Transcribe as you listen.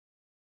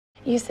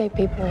You say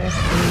people will see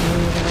you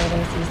the way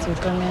they see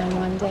Superman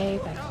one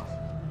day, but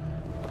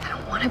I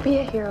don't want to be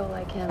a hero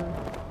like him.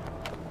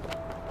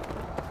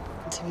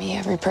 To me,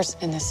 every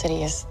person in the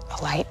city is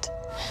a light.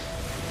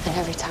 And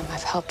every time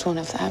I've helped one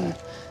of them,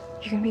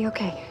 you're gonna be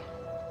okay.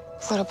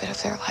 A little bit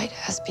of their light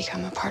has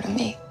become a part of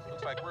me.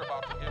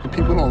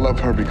 People don't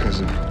love her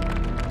because of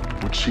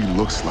what she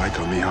looks like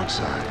on the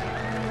outside.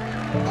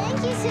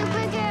 Thank you,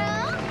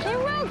 Supergirl.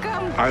 You're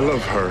welcome. I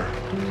love her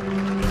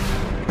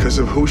because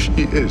of who she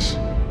is.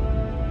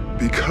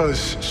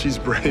 Because she's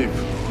brave.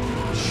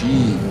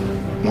 She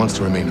wants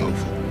to remain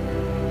hopeful.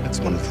 It's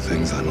one of the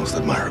things I most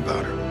admire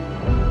about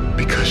her.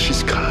 Because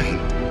she's kind.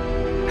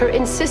 Her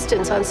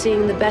insistence on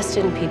seeing the best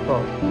in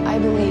people. I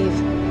believe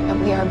that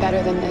we are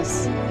better than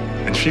this.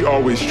 And she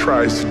always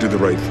tries to do the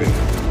right thing.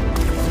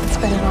 It's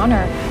been an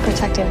honor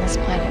protecting this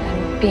planet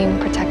and being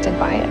protected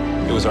by it.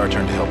 It was our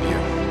turn to help you.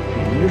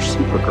 You're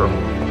Supergirl.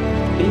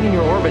 Being in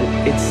your orbit,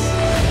 it's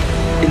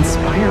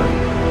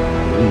inspiring.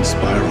 You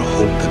inspire a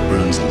hope that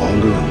burns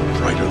longer and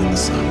brighter than the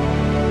sun.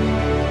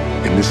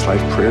 In this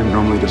life, prayer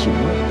normally doesn't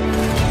work.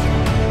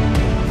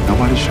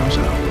 Nobody shows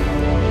up.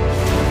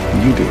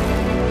 You do.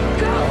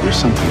 There's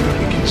something that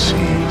we can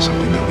see,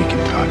 something that we can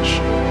touch.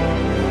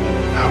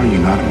 How are you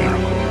not a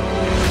miracle?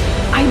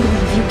 I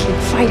believe you keep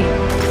fighting.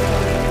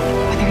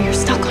 Whether you're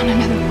stuck on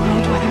another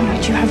world, whether or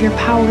not you have your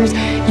powers,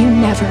 you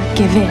never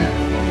give in.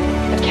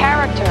 The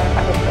character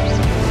of a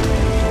person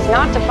is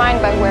not defined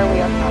by where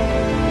we are from,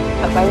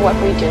 but by what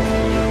we do.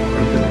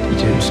 Our ability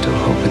to instill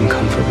hope and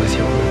comfort with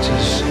your words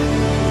is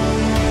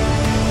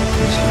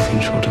nothing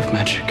short of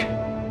magic.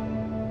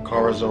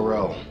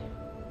 Zor-El,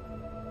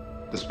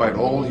 despite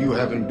all you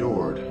have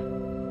endured,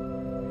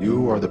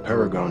 you are the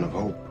paragon of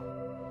hope.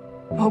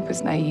 Hope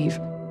is naive.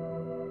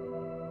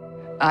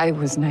 I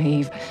was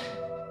naive.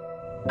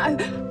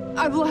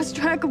 I've lost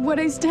track of what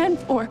I stand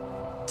for.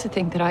 To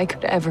think that I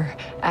could ever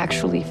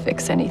actually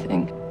fix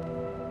anything.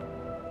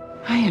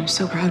 I am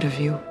so proud of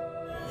you.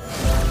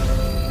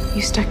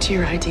 You stuck to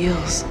your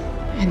ideals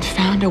and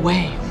found a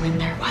way when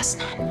there was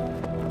none.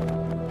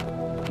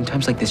 In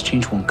times like this,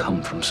 change won't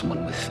come from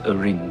someone with a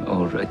ring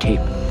or a cape.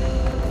 It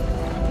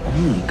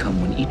will only come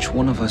when each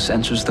one of us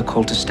answers the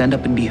call to stand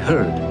up and be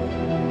heard.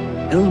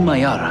 El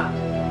Mayara.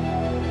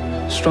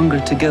 Stronger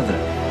together.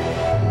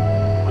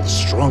 You're the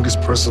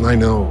strongest person I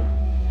know.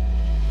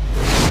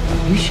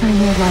 You shine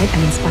your light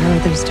and inspire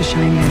others to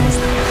shine theirs.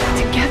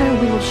 Together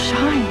we will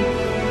shine.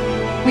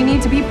 We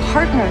need to be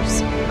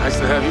partners. Nice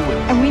to have you with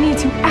us. And we need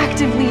to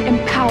actively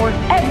empower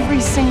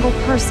every single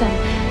person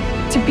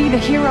to be the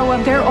hero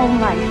of their own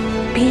life.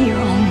 Be your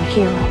own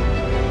hero.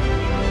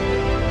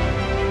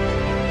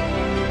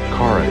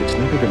 Kara, it's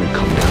never going to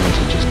come down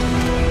to just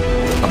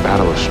a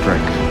battle of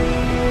strength.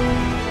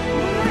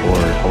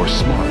 Or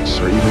smarts,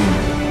 or even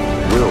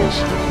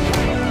wills.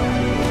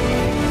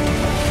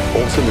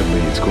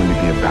 Ultimately, it's going to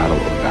be a battle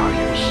of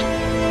values.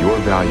 Your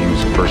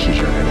values versus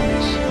your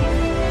enemies.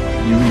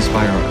 You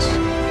inspire us.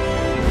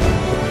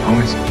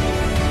 Always.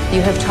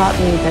 You have taught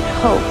me that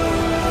hope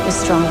is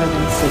stronger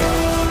than fear.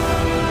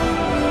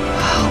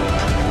 Hope.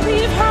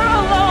 Leave her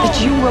alone. That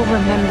you will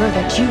remember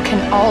that you can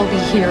all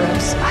be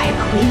heroes. I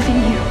believe in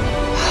you.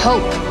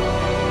 Hope.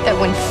 That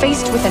when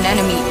faced with an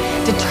enemy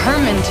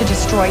determined to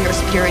destroy your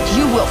spirit,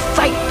 you will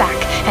fight back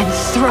and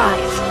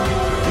thrive.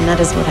 And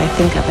that is what I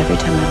think of every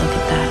time I look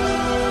at that.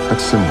 That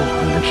symbol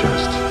on your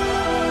chest,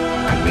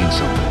 that means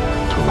something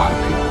to a lot of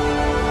people.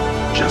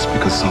 Just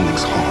because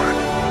something's hard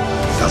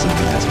doesn't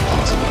mean it's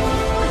impossible.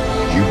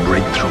 You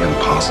break through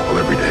impossible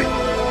every day.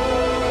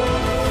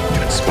 You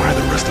inspire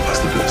the rest of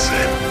us to do the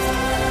same.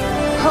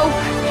 Hope,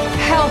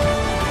 help,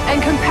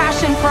 and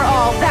compassion for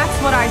all. That's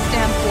what I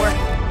stand for.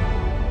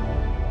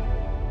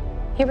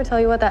 He ever tell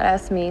you what that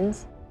S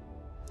means?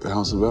 The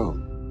House of El.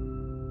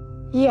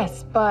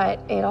 Yes, but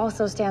it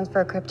also stands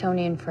for a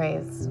Kryptonian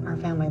phrase, our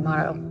family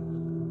motto.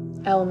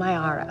 El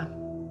Mayara.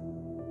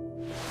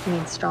 It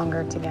means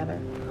stronger together.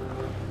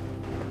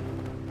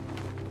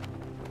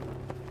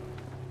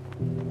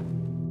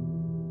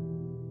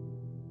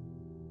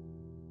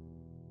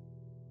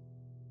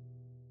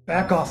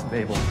 Back off,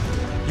 Mabel.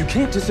 You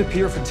can't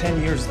disappear for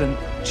 10 years, then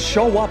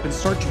show up and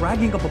start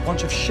dragging up a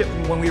bunch of shit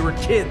from when we were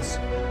kids.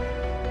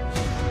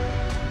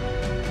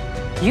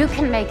 You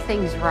can make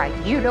things right.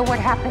 You know what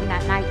happened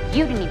that night.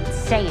 You didn't even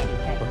say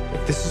anything.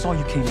 If this is all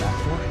you came back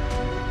for,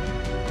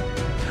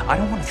 I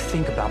don't want to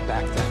think about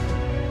back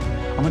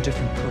then. I'm a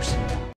different person now.